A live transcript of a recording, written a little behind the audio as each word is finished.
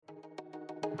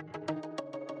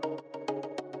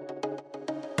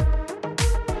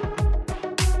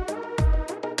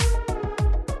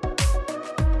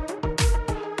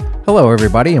Hello,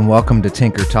 everybody, and welcome to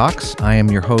Tinker Talks. I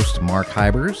am your host, Mark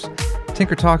Hybers.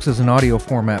 Tinker Talks is an audio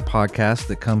format podcast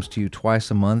that comes to you twice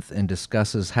a month and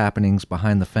discusses happenings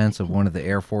behind the fence of one of the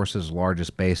Air Force's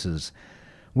largest bases.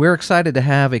 We're excited to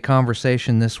have a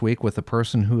conversation this week with a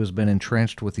person who has been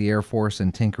entrenched with the Air Force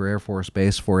and Tinker Air Force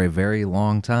Base for a very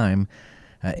long time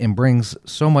and brings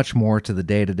so much more to the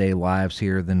day-to-day lives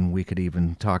here than we could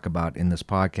even talk about in this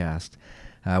podcast.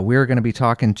 We're going to be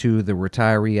talking to the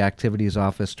Retiree Activities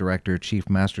Office Director, Chief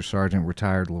Master Sergeant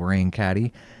Retired Lorraine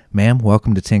Caddy. Ma'am,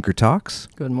 welcome to Tinker Talks.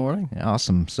 Good morning.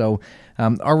 Awesome. So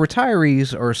our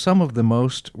retirees are some of the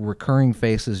most recurring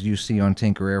faces you see on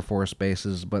Tinker Air Force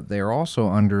bases, but they're also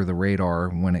under the radar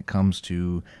when it comes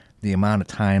to the amount of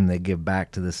time they give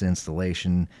back to this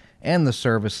installation and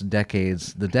the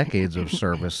decades of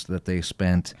service that they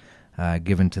spent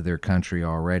given to their country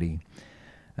already.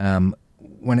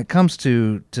 When it comes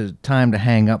to time to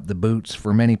hang up the boots,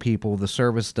 for many people, the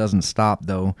service doesn't stop,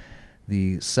 though.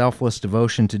 The selfless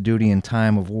devotion to duty in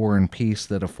time of war and peace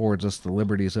that affords us the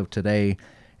liberties of today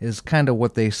is kind of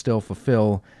what they still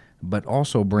fulfill, but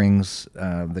also brings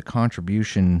the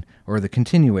contribution or the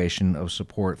continuation of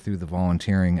support through the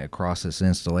volunteering across this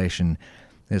installation.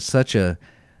 It's such a...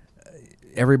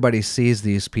 Everybody sees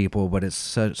these people, but it's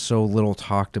so little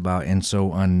talked about and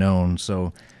so unknown.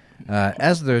 So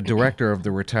as the director of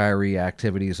the Retiree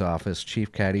Activities Office,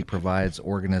 Chief Caddy provides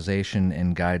organization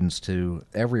and guidance to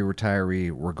every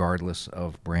retiree regardless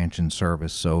of branch and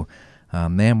service. So,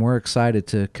 ma'am, we're excited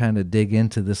to kind of dig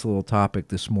into this little topic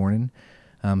this morning.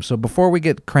 So before we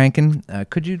get cranking,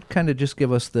 could you kind of just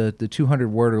give us the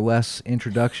 200-word or less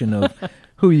introduction of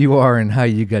who you are and how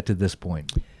you got to this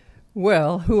point?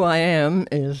 Well, who I am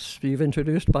is, you've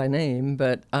introduced by name,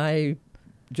 but I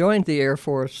joined the Air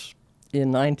Force in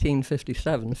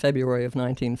 1957, February of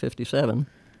 1957.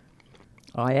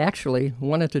 I actually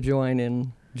wanted to join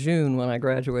in June when I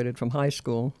graduated from high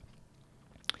school,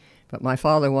 but my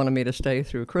father wanted me to stay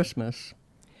through Christmas.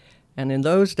 And in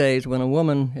those days, when a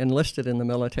woman enlisted in the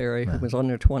military who was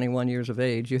under 21 years of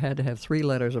age, you had to have 3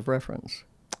 letters of reference.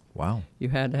 Wow. You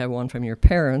had to have one from your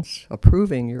parents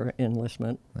approving your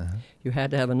enlistment. You had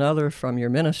to have another from your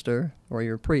minister or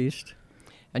your priest,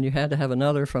 and you had to have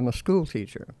another from a school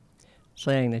teacher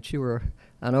saying that you were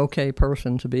an okay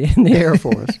person to be in the Air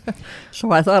Force. So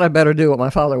I thought I'd better do what my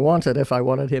father wanted if I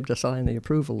wanted him to sign the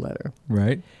approval letter.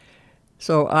 Right.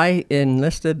 So I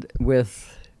enlisted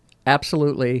with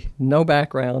absolutely no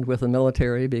background with the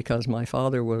military because my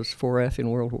father was 4F in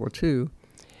World War II.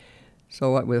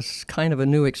 So it was kind of a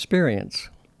new experience.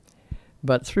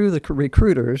 But through the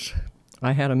recruiters,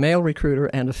 I had a male recruiter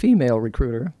and a female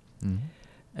recruiter. Mm-hmm.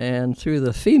 And through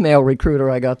the female recruiter,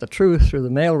 I got the truth. Through the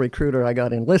male recruiter, I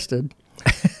got enlisted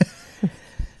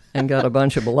and got a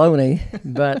bunch of baloney.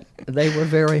 But they were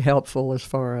very helpful as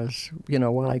far as,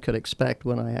 what I could expect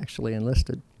when I actually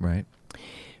enlisted. Right.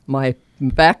 My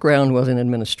background was in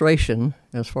administration.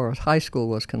 As far as high school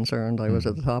was concerned, I was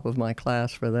at the top of my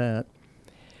class for that.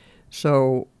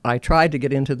 So I tried to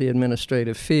get into the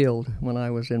administrative field when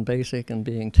I was in basic and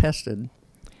being tested.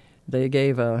 They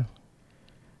gave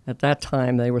at that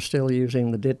time they were still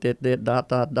using the dit,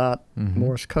 dot,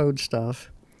 Morse code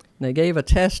stuff. And they gave a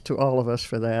test to all of us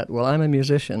for that. Well, I'm a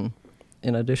musician,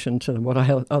 in addition to what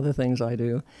other things I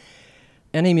do.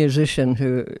 Any musician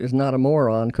who is not a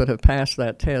moron could have passed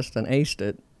that test and aced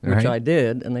it, which I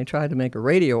did, and they tried to make a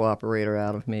radio operator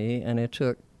out of me, and it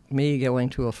took me going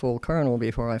to a full colonel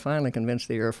before I finally convinced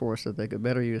the Air Force that they could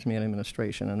better use me in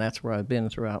administration, and that's where I've been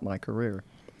throughout my career.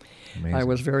 Amazing. I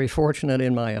was very fortunate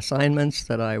in my assignments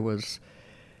that I was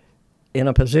in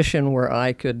a position where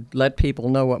I could let people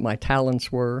know what my talents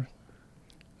were.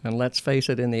 And let's face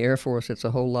it, in the Air Force, it's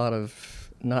a whole lot of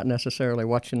not necessarily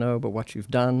what you know, but what you've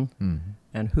done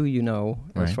and who you know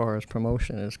as far as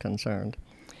promotion is concerned.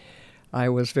 I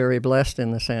was very blessed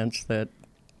in the sense that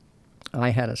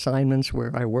I had assignments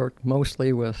where I worked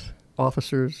mostly with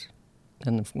officers,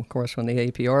 and of course when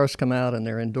the APRs come out and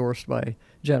they're endorsed by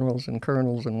generals and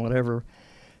colonels and whatever,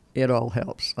 it all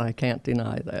helps. I can't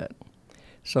deny that.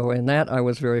 So in that I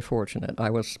was very fortunate. I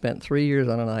spent 3 years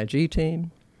on an IG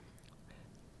team.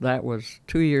 That was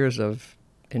 2 years of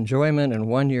enjoyment and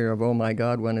 1 year of, oh my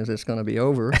God, when is this going to be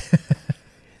over?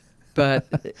 But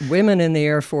women in the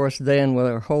Air Force then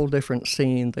were a whole different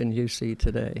scene than you see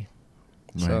today.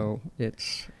 Right. So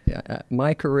it's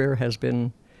my career has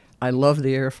been, I love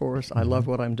the Air Force. I love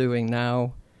what I'm doing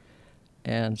now.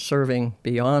 And serving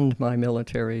beyond my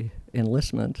military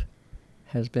enlistment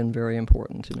has been very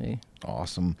important to me.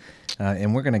 Awesome.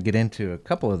 And we're going to get into a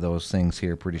couple of those things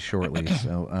here pretty shortly.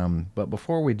 So, but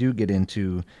before we do get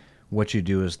into what you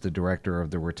do as the director of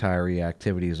the Retiree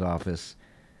Activities Office,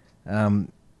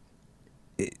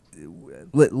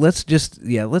 Let's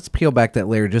peel back that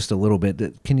layer just a little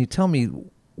bit. Can you tell me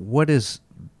what is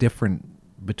different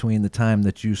between the time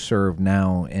that you serve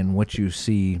now and what you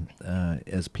see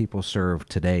as people serve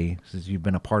today, since you've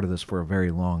been a part of this for a very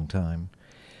long time?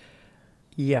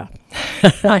 Yeah,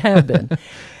 I have been.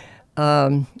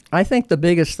 I think the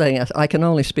biggest thing, I can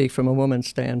only speak from a woman's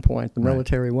standpoint, the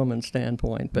military woman's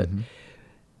standpoint, but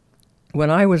when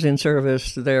I was in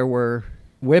service, there were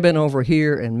women over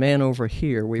here and men over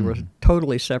here. We were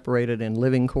totally separated in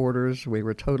living quarters. We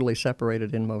were totally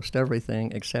separated in most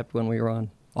everything except when we were on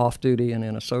off-duty and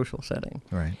in a social setting.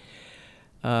 Right.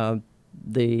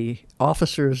 The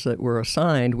officers that were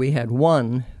assigned, we had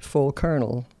one full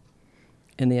colonel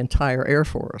in the entire Air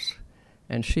Force,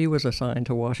 and she was assigned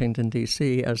to Washington,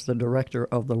 D.C. as the director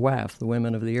of the WAF, the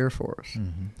Women of the Air Force.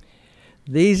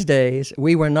 These days,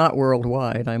 we were not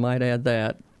worldwide, I might add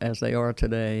that, as they are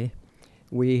today.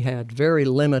 We had very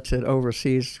limited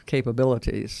overseas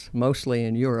capabilities, mostly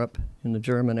in Europe, in the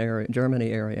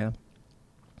Germany area.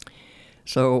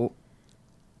 So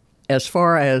as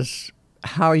far as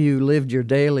how you lived your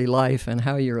daily life and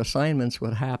how your assignments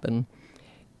would happen,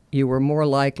 you were more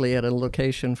likely at a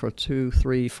location for 2,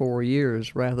 3, 4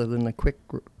 years rather than the quick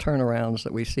turnarounds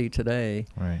that we see today.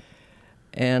 Right.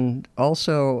 And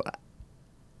also,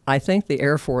 I think the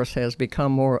Air Force has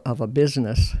become more of a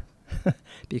business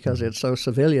because it's so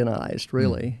civilianized,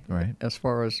 really, as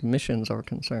far as missions are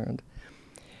concerned.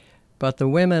 But the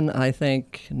women, I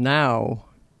think now,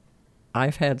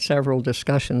 I've had several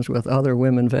discussions with other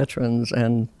women veterans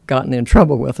and gotten in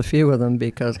trouble with a few of them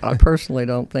because I personally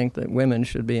don't think that women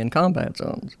should be in combat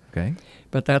zones. Okay.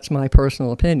 But that's my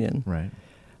personal opinion. Right.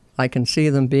 I can see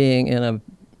them being in a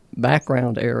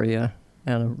background area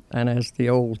and as the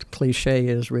old cliche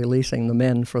is, releasing the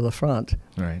men for the front.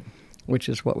 Right. Which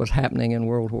is what was happening in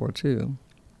World War II.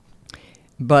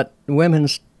 But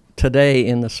women's today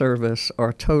in the service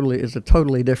is a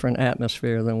totally different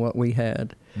atmosphere than what we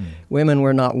had. Women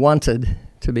were not wanted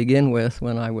to begin with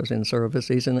when I was in service,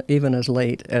 even as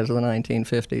late as the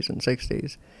 1950s and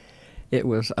 60s. It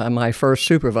was my first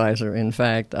supervisor. In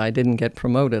fact, I didn't get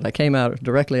promoted. I came out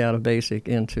directly out of basic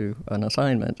into an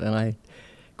assignment, and I,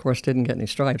 of course, didn't get any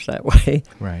stripes that way.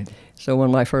 Right. So when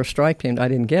my first stripe came, I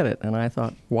didn't get it, and I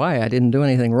thought, why? I didn't do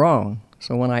anything wrong.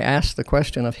 So when I asked the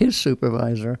question of his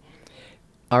supervisor,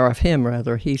 or of him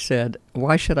rather, he said,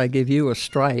 why should I give you a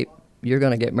stripe? You're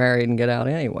going to get married and get out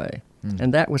anyway.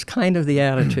 And that was kind of the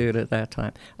attitude at that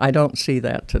time. I don't see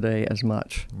that today as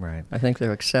much. Right. I think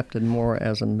they're accepted more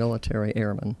as a military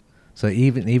airman. So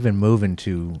even moving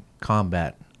to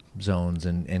combat zones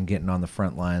and getting on the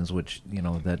front lines, which,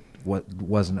 that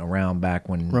wasn't around back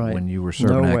when you were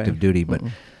serving active duty, but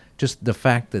just the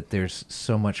fact that there's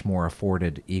so much more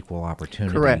afforded equal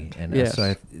opportunity. Correct. And yes.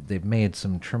 so they've made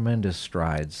some tremendous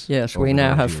strides. Yes, we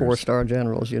now have 4-star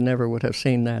generals. You never would have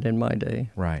seen that in my day.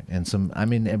 Right. And some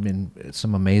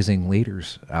amazing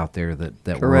leaders out there that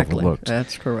were Correctly. overlooked.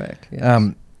 That's correct.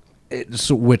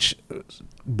 Yes. Which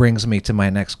brings me to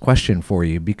my next question for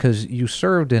you, because you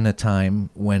served in a time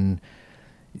when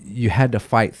you had to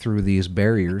fight through these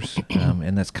barriers,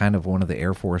 and that's kind of one of the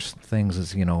Air Force things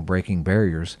is, breaking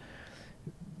barriers.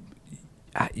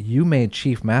 You made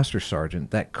Chief Master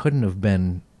Sergeant. That couldn't have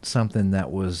been something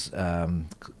that was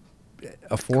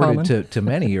afforded to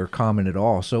many or common at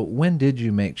all. So when did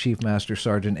you make Chief Master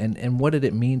Sergeant, and what did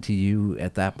it mean to you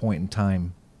at that point in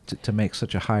time to make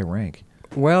such a high rank?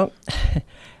 Well,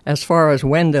 as far as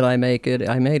when did I make it,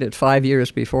 I made it 5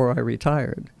 years before I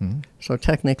retired. So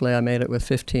technically I made it with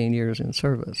 15 years in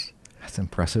service. That's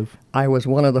impressive. I was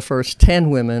one of the first 10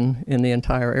 women in the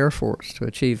entire Air Force to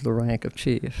achieve the rank of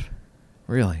chief.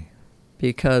 Really?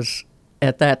 Because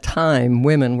at that time,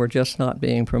 women were just not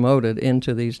being promoted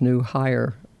into these new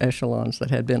higher echelons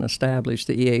that had been established,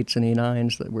 the E8s and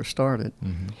E9s that were started.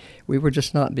 We were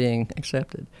just not being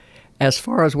accepted. As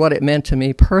far as what it meant to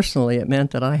me personally, it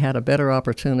meant that I had a better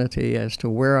opportunity as to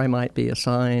where I might be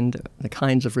assigned, the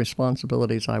kinds of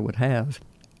responsibilities I would have.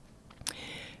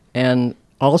 And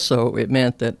also, it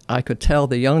meant that I could tell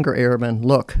the younger airmen,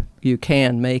 look, you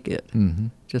can make it.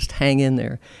 Just hang in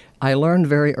there. I learned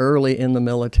very early in the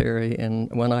military, and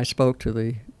when I spoke to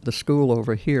the school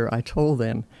over here, I told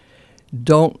them,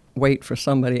 don't wait for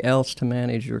somebody else to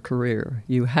manage your career.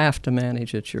 You have to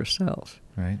manage it yourself.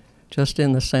 Right. Just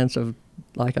in the sense of,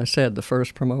 like I said, the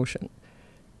first promotion.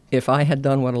 If I had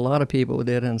done what a lot of people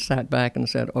did and sat back and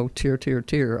said, oh,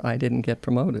 tier, I didn't get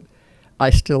promoted,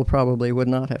 I still probably would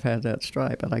not have had that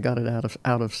stripe, but I got it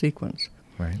out of sequence.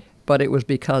 Right. But it was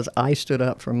because I stood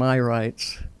up for my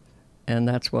rights And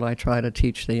that's what I try to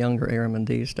teach the younger airmen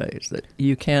these days, that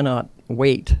you cannot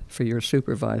wait for your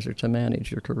supervisor to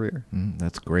manage your career.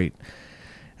 That's great.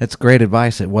 That's great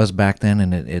advice. It was back then,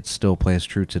 and it still plays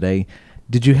true today.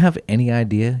 Did you have any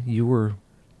idea you were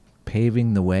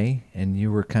paving the way, and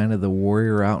you were kind of the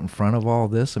warrior out in front of all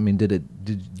this? I mean, did it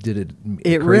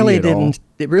It really didn't.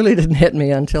 It really didn't hit me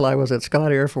until I was at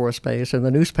Scott Air Force Base, and the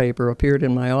newspaper appeared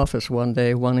in my office one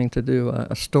day wanting to do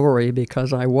a story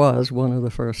because I was one of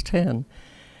the first 10,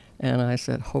 and I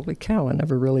said, "Holy cow! I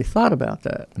never really thought about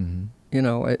that." Mm-hmm. You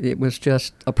know, it was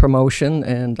just a promotion,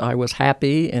 and I was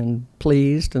happy and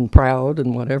pleased and proud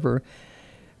and whatever,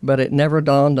 but it never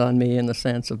dawned on me in the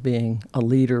sense of being a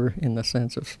leader, in the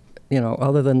sense of, you know,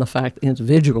 other than the fact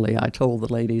individually I told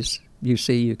the ladies, you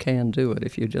see, you can do it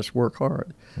if you just work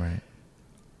hard. Right.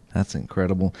 That's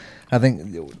incredible. I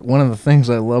think one of the things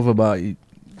I love about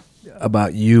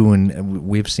you, and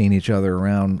we've seen each other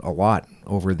around a lot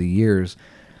over the years,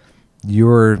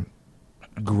 your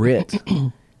grit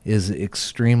is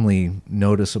extremely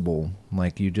noticeable.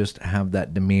 Like, you just have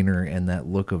that demeanor and that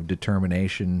look of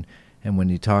determination, and when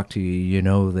you talk to you, you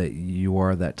know that you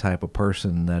are that type of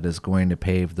person that is going to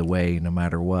pave the way no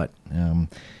matter what.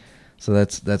 So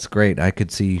that's great. I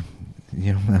could see,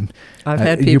 you know, I've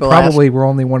had people you probably were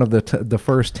only one of the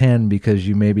first 10 because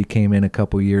you maybe came in a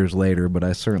couple years later, but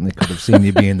I certainly could have seen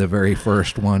you being the very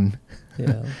first one.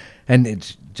 Yeah. And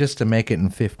it's just to make it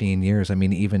in 15 years. I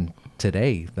mean, even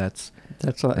today,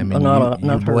 I mean,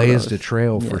 you blazed a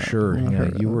trail for sure.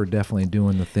 You were definitely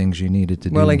doing the things you needed to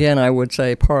do. Well, again, I would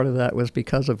say part of that was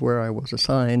because of where I was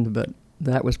assigned, but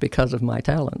that was because of my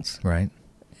talents. Right.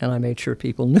 And I made sure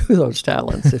people knew those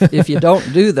talents. If you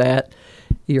don't do that,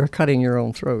 you're cutting your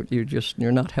own throat.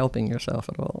 You're not helping yourself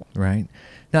at all. Right.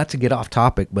 Not to get off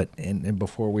topic, but and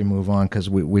before we move on, because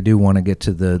we do want to get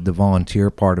to the volunteer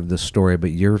part of this story,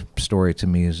 but your story to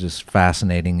me is just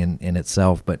fascinating in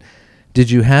itself. But did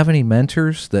you have any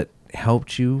mentors that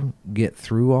helped you get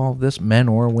through all of this, men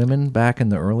or women, back in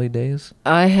the early days?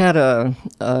 I had a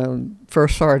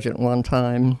first sergeant one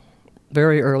time,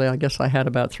 very early. I guess I had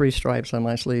about 3 stripes on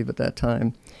my sleeve at that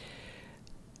time.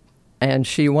 And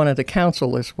she wanted to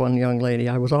counsel this one young lady.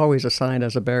 I was always assigned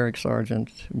as a barrack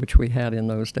sergeant, which we had in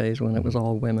those days when it was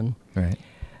all women. Right.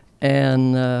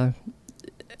 And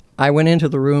I went into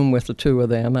the room with the 2 of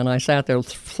them, and I sat there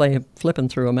flipping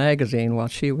through a magazine while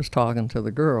she was talking to the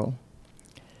girl.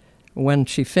 When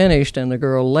she finished and the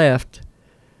girl left,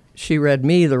 she read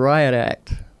me the riot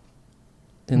act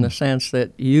in the sense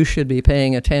that you should be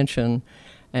paying attention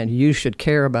and you should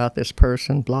care about this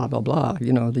person, blah, blah, blah,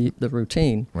 you know, the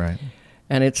routine. Right.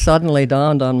 And it suddenly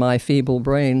dawned on my feeble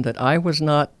brain that I was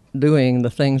not doing the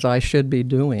things I should be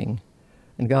doing.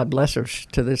 And God bless her,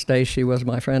 to this day she was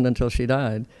my friend until she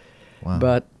died. Wow.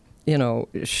 But, you know,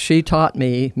 she taught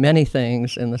me many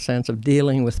things in the sense of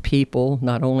dealing with people,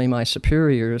 not only my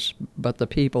superiors, but the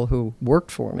people who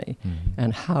worked for me,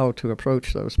 and how to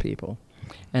approach those people.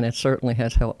 And it certainly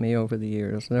has helped me over the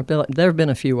years. There have been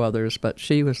a few others, but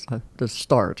she was the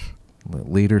start.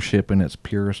 Leadership in its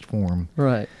purest form.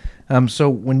 Right. So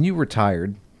when you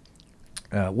retired,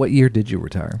 what year did you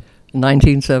retire?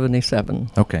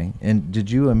 1977. Okay. And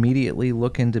did you immediately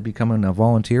look into becoming a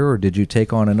volunteer, or did you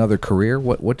take on another career?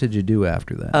 What did you do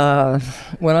after that?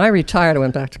 When I retired, I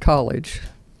went back to college.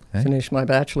 Okay. Finished my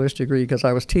bachelor's degree because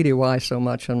I was TDY so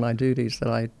much on my duties that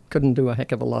I couldn't do a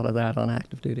heck of a lot of that on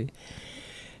active duty.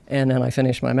 And then I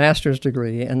finished my master's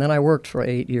degree, and then I worked for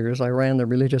 8 years. I ran the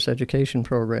religious education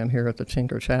program here at the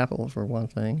Tinker Chapel, for one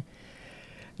thing.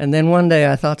 And then one day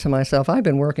I thought to myself, I've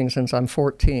been working since I'm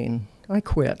 14. I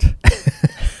quit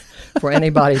for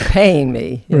anybody paying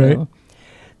me, you know.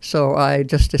 So I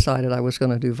just decided I was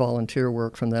going to do volunteer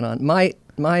work from then on.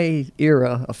 My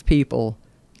era of people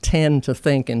tend to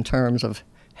think in terms of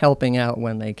helping out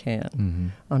when they can. Mm-hmm.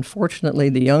 Unfortunately,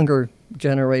 the younger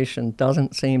generation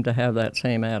doesn't seem to have that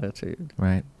same attitude.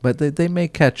 Right. But they may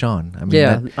catch on. I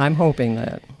mean, I'm hoping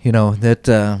that. You know,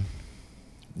 that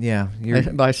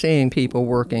by seeing people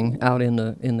working out in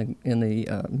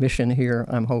the mission here,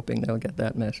 I'm hoping they'll get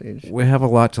that message. We have a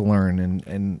lot to learn,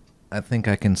 and I think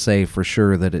I can say for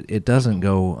sure that it doesn't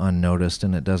go unnoticed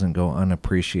and it doesn't go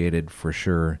unappreciated for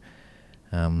sure.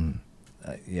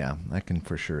 I can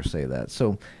for sure say that.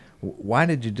 So why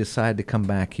did you decide to come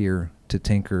back here to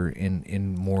Tinker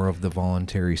in more of the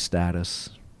voluntary status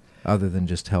other than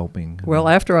just helping? Well,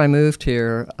 after I moved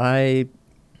here, I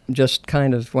just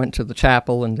kind of went to the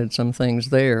chapel and did some things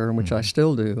there, which I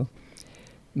still do.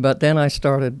 But then I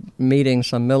started meeting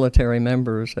some military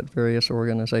members at various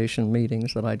organization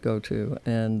meetings that I'd go to,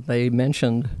 and they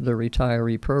mentioned the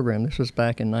retiree program. This was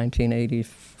back in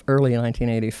early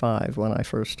 1985 when I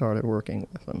first started working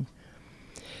with them.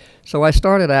 So I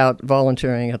started out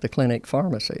volunteering at the clinic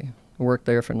pharmacy. I worked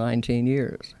there for 19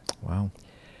 years. Wow.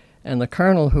 And the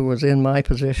colonel who was in my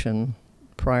position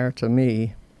prior to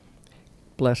me,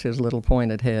 bless his little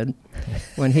pointed head,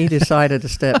 when he decided to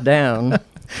step down,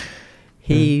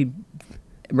 he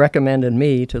recommended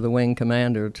me to the wing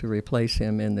commander to replace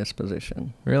him in this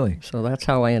position. Really? So that's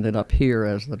how I ended up here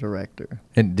as the director.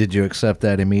 And did you accept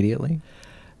that immediately?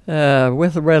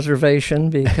 With a reservation,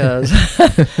 because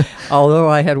although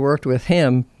I had worked with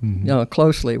him,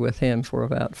 closely with him for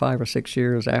about 5 or 6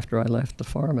 years after I left the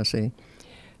pharmacy,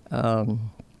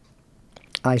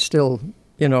 I still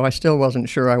wasn't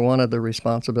sure I wanted the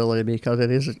responsibility, because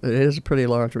it is a pretty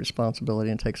large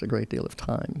responsibility and takes a great deal of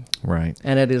time. Right.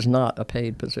 And it is not a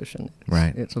paid position.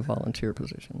 Right. It's a volunteer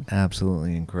position.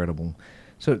 Absolutely incredible.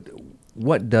 So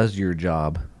what does your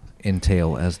job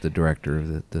entail as the director of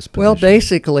this position? Well,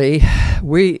 basically,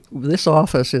 this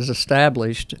office is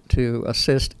established to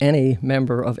assist any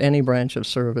member of any branch of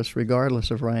service,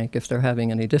 regardless of rank, if they're having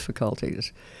any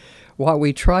difficulties. What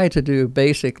we try to do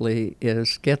basically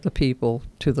is get the people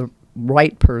to the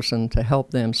right person to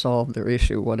help them solve their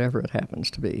issue, whatever it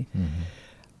happens to be. Mm-hmm.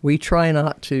 We try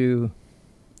not to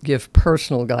give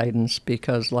personal guidance,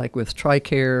 because like with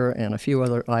TRICARE and a few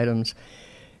other items,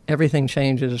 everything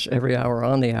changes every hour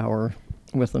on the hour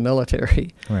with the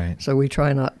military. Right. So we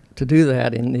try not to do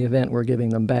that in the event we're giving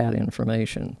them bad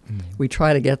information. Mm-hmm. We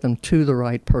try to get them to the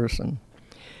right person.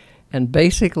 And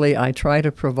basically, I try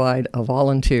to provide a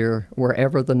volunteer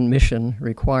wherever the mission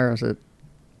requires it.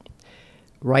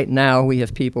 Right now, we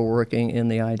have people working in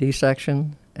the ID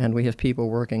section, and we have people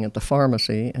working at the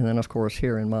pharmacy, and then, of course,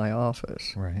 here in my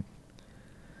office. Right.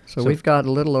 So we've got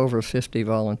a little over 50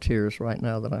 volunteers right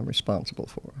now that I'm responsible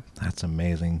for. That's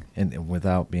amazing. And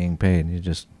without being paid, you're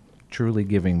just truly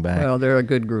giving back. Well, they're a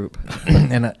good group.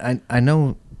 And I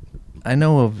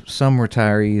know of some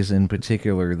retirees in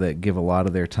particular that give a lot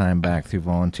of their time back through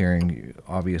volunteering,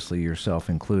 obviously yourself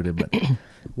included. But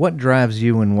what drives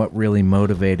you, and what really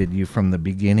motivated you from the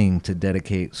beginning to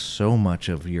dedicate so much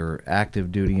of your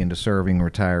active duty into serving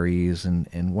retirees,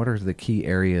 and what are the key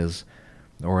areas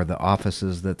or the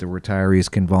offices that the retirees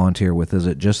can volunteer with? Is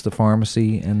it just the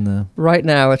pharmacy and the... Right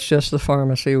now, it's just the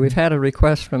pharmacy. We've had a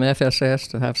request from FSS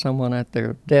to have someone at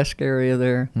their desk area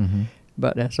there. Mm-hmm.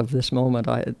 But as of this moment,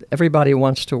 everybody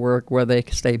wants to work where they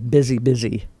stay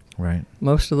busy. Right.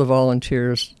 Most of the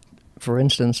volunteers, for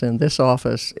instance, in this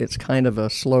office, it's kind of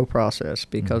a slow process,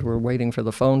 because we're waiting for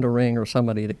the phone to ring or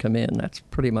somebody to come in. That's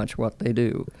pretty much what they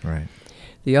do. Right.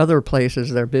 The other places,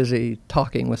 they're busy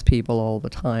talking with people all the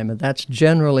time, and that's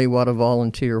generally what a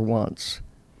volunteer wants.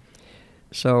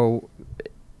 So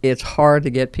it's hard to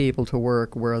get people to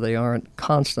work where they aren't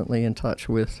constantly in touch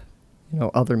with,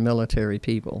 other military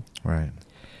people. Right.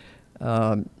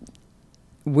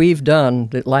 We've done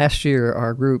that. Last year,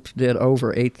 our group did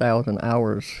over 8,000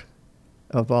 hours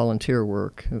of volunteer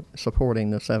work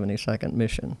supporting the 72nd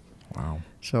mission. Wow.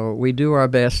 So we do our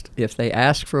best. If they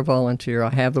ask for a volunteer,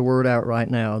 I have the word out right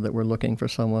now that we're looking for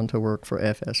someone to work for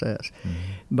FSS. Mm-hmm.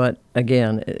 But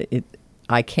again,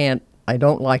 I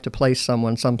don't like to place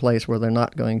someone someplace where they're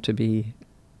not going to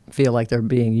feel like they're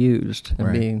being used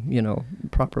and being,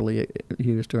 properly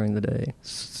used during the day.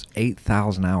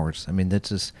 8,000 hours. I mean, that's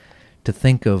just, to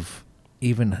think of,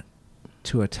 even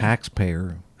to a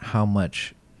taxpayer, how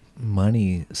much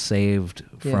money saved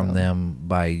from them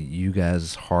by you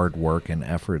guys' hard work and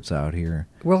efforts out here.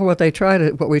 Well, what we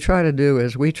try to do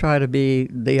is we try to be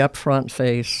the upfront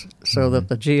face, so that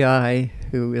the GI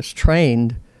who is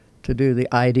trained to do the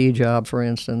ID job, for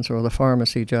instance, or the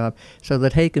pharmacy job, so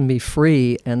that he can be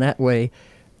free, and that way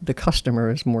the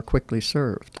customer is more quickly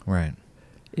served. Right.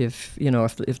 If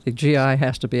the GI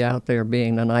has to be out there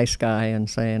being the nice guy and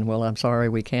saying, well, I'm sorry,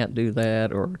 we can't do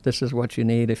that, or this is what you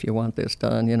need if you want this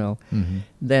done,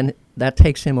 then that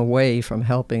takes him away from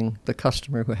helping the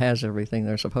customer who has everything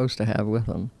they're supposed to have with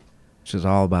them. Which is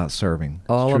all about serving.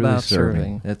 All about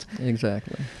serving. That's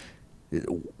exactly.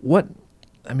 What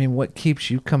keeps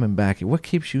you coming back? What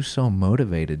keeps you so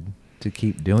motivated to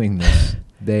keep doing this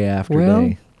day after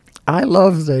day? I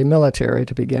love the military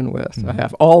to begin with. Mm-hmm. I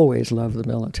have always loved the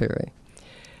military.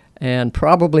 And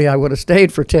probably I would have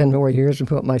stayed for 10 more years and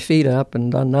put my feet up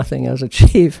and done nothing as a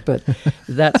chief, but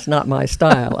that's not my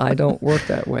style. I don't work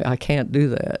that way. I can't do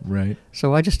that. Right.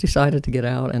 So I just decided to get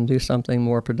out and do something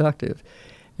more productive.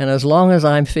 And as long as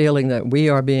I'm feeling that we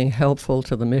are being helpful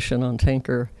to the mission on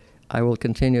Tinker, I will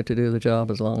continue to do the job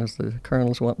as long as the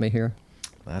colonels want me here.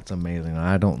 That's amazing.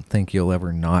 I don't think you'll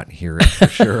ever not hear it for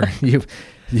sure.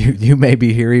 You may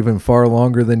be here even far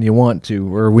longer than you want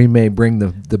to, or we may bring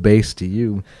the base to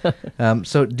you.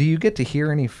 So do you get to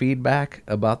hear any feedback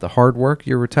about the hard work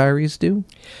your retirees do?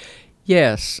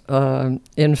 Yes.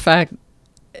 In fact,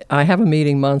 I have a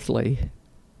meeting monthly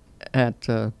at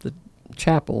the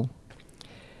chapel,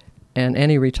 and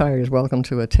any retiree is welcome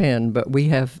to attend. But we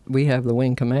have the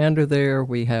wing commander there,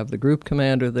 we have the group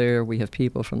commander there, we have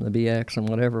people from the BX and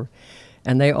whatever,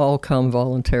 and they all come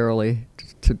voluntarily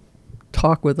to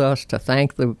talk with us, to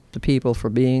thank the people for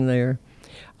being there.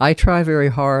 I try very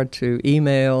hard to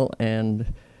email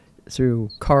and through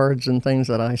cards and things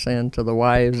that I send to the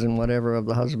wives and whatever of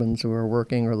the husbands who are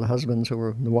working, or the husbands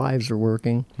the wives are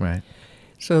working. Right.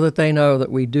 So that they know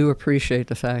that we do appreciate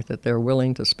the fact that they're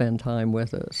willing to spend time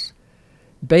with us.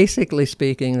 Basically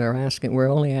speaking, we're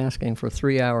only asking for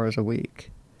 3 hours a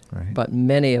week. Right. But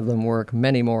many of them work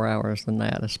many more hours than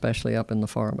that, especially up in the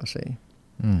pharmacy.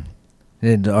 Mm.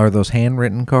 And are those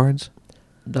handwritten cards?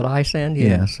 That I send?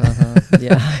 Yeah. Yes.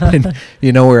 Yeah.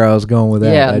 You know where I was going with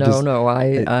that.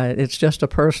 Yeah, it's just a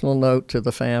personal note to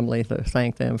the family to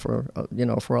thank them for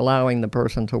for allowing the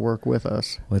person to work with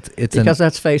us. Well, because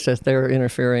let's face it, they're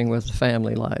interfering with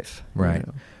family life. Right.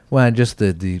 Well, and just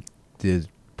the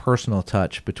personal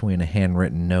touch between a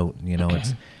handwritten note,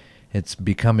 it's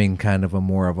becoming kind of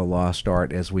more of a lost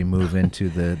art as we move into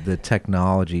the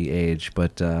technology age.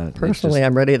 But personally,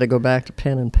 I'm ready to go back to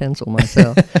pen and pencil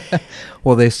myself.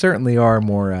 Well, they certainly are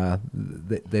more.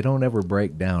 They don't ever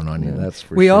break down on you. That's for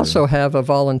sure. We also have a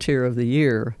volunteer of the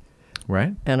year.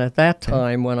 Right. And at that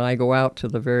time, when I go out to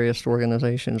the various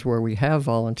organizations where we have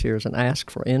volunteers and ask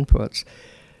for inputs,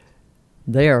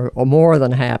 they are more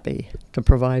than happy to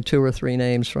provide 2 or 3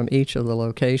 names from each of the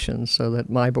locations so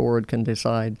that my board can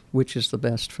decide which is the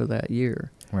best for that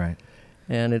year. Right.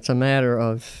 And it's a matter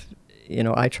of,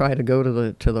 I try to go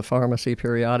to the pharmacy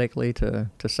periodically to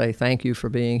say thank you for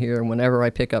being here. And whenever I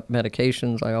pick up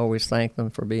medications, I always thank them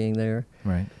for being there.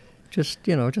 Right. Just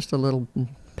a little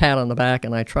pat on the back,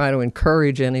 and I try to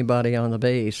encourage anybody on the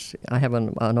base. I have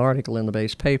an article in the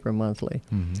base paper monthly.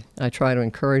 Mm-hmm. I try to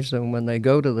encourage them when they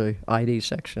go to the ID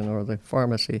section or the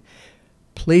pharmacy,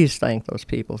 please thank those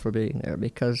people for being there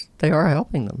because they are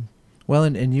helping them. Well,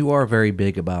 and you are very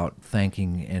big about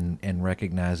thanking and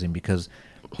recognizing, because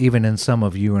even in some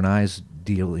of you and I's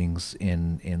dealings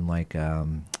in like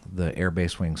the Air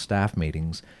Base Wing staff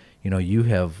meetings, you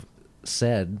have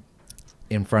said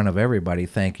in front of everybody,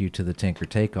 thank you to the Tinker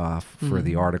Takeoff for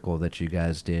the article that you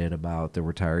guys did about the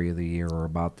Retiree of the Year or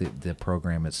about the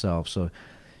program itself. So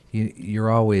you're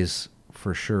always,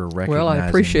 for sure, recognizing. Well, I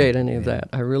appreciate any of that.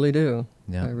 I really do.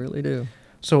 Yeah. I really do.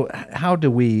 So how do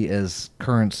we, as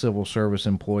current civil service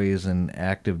employees and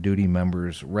active duty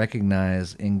members,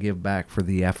 recognize and give back for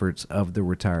the efforts of the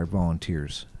retired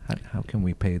volunteers? How can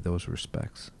we pay those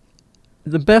respects?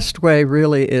 The best way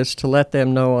really is to let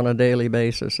them know on a daily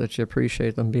basis that you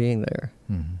appreciate them being there.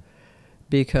 Mm-hmm.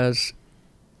 Because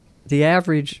the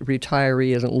average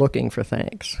retiree isn't looking for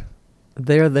thanks.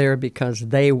 They're there because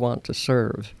they want to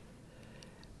serve.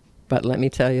 But let me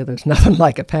tell you, there's nothing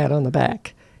like a pat on the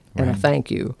back and a thank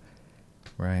you.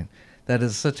 Right. That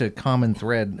is such a common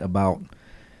thread about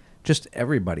just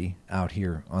everybody out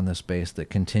here on this base that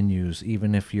continues,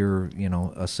 even if you're,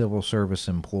 a civil service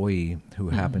employee who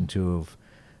happened to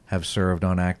have served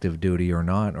on active duty or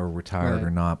not, or retired or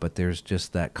not, but there's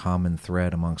just that common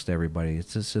thread amongst everybody.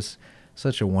 It's just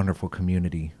such a wonderful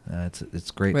community. It's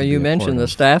great. Well, you mentioned the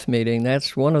staff meeting.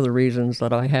 That's one of the reasons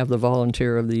that I have the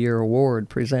Volunteer of the Year award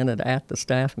presented at the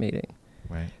staff meeting.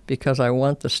 Right. Because I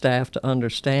want the staff to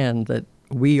understand that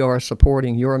we are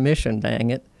supporting your mission, dang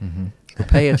it. Mm-hmm. So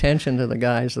pay attention to the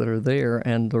guys that are there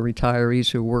and the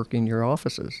retirees who work in your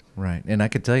offices. Right. And I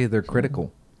could tell you they're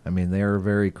critical. I mean, they are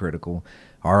very critical.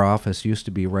 Our office used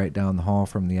to be right down the hall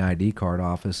from the ID card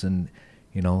office, and,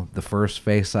 the first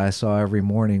face I saw every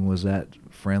morning was that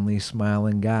friendly,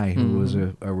 smiling guy who was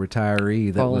a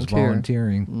retiree that was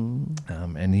volunteering.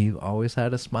 And he always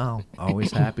had a smile,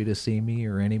 always happy to see me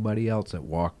or anybody else that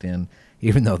walked in,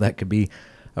 even though that could be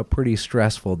a pretty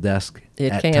stressful desk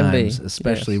at times,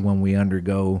 especially when we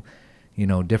undergo,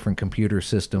 different computer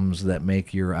systems that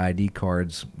make your ID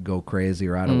cards go crazy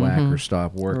or out of whack or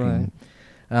stop working.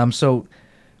 Right. So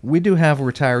we do have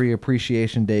Retiree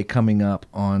Appreciation Day coming up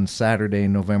on Saturday,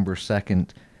 November 2nd.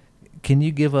 Can you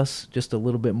give us just a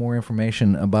little bit more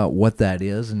information about what that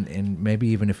is, and maybe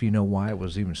even if you know why it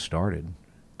was even started?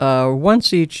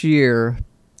 Once each year,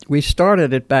 we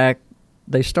started it back.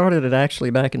 They started it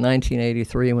actually back in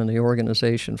 1983 when the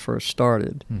organization first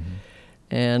started. Mm-hmm.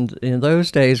 And in those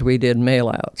days, we did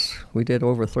mail-outs. We did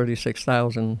over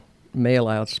 36,000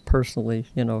 mail-outs personally,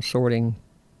 sorting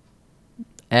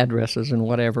addresses and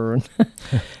whatever, and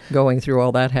going through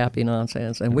all that happy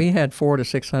nonsense. And we had 400 to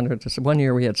 600. One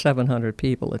year we had 700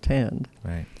 people attend.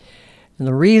 Right. And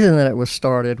the reason that it was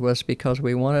started was because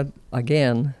we wanted,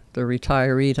 again, the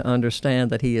retiree to understand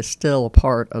that he is still a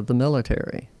part of the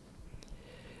military.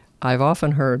 I've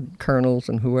often heard colonels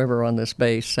and whoever on this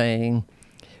base saying,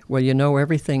 well,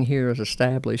 everything here is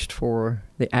established for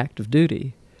the active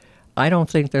duty. I don't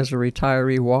think there's a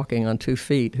retiree walking on 2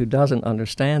 feet who doesn't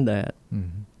understand that.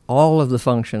 Mm-hmm. All of the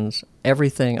functions,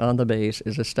 everything on the base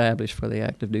is established for the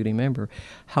active duty member.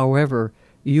 However,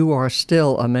 you are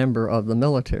still a member of the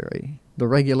military. The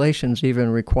regulations even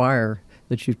require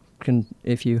that you can,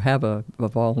 if you have a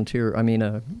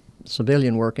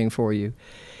civilian working for you,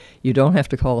 you don't have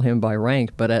to call him by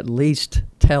rank, but at least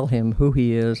tell him who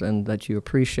he is and that you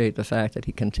appreciate the fact that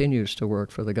he continues to work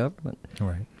for the government.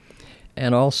 Right.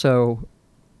 And also,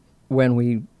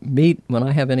 when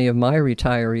I have any of my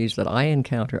retirees that I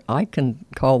encounter, I can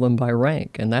call them by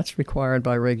rank, and that's required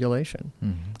by regulation.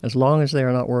 Mm-hmm. As long as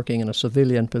they're not working in a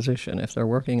civilian position. If they're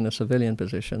working in a civilian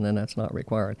position, then that's not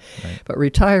required. Right. But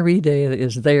Retiree Day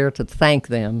is there to thank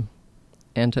them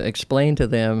and to explain to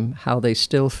them how they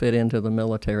still fit into the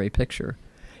military picture,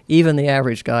 even the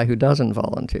average guy who doesn't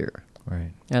volunteer.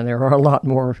 Right. And there are a lot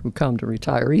more who come to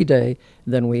Retiree Day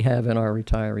than we have in our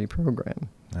retiree program.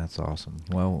 That's awesome.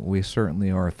 Well, we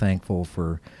certainly are thankful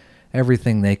for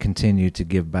everything they continue to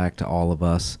give back to all of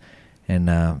us. And,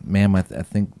 ma'am, I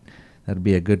think that'd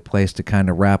be a good place to kind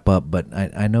of wrap up. But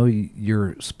I know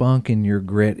your spunk and your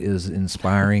grit is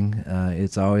inspiring.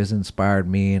 It's always inspired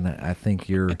me, and I think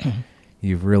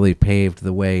you've really paved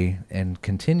the way and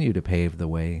continue to pave the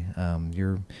way.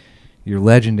 You're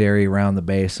legendary around the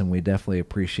base, and we definitely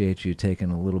appreciate you taking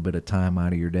a little bit of time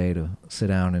out of your day to sit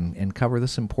down and cover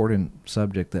this important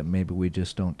subject that maybe we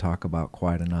just don't talk about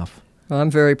quite enough. Well,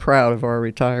 I'm very proud of our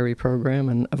retiree program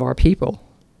and of our people.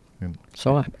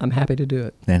 So I'm happy to do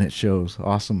it. And it shows.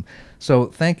 Awesome. So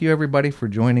thank you, everybody, for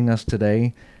joining us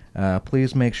today.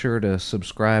 Please make sure to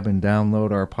subscribe and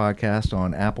download our podcast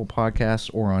on Apple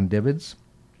Podcasts or on Divids.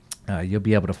 You'll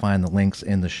be able to find the links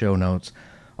in the show notes.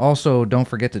 Also, don't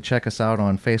forget to check us out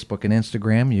on Facebook and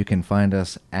Instagram. You can find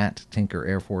us at Tinker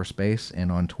Air Force Base,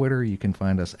 and on Twitter you can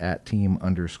find us at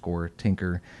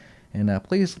 @team_Tinker. And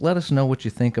please let us know what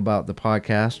you think about the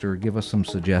podcast, or give us some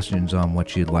suggestions on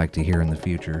what you'd like to hear in the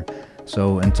future.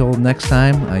 So until next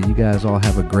time, you guys all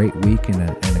have a great week and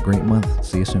a great month.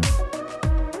 See you soon.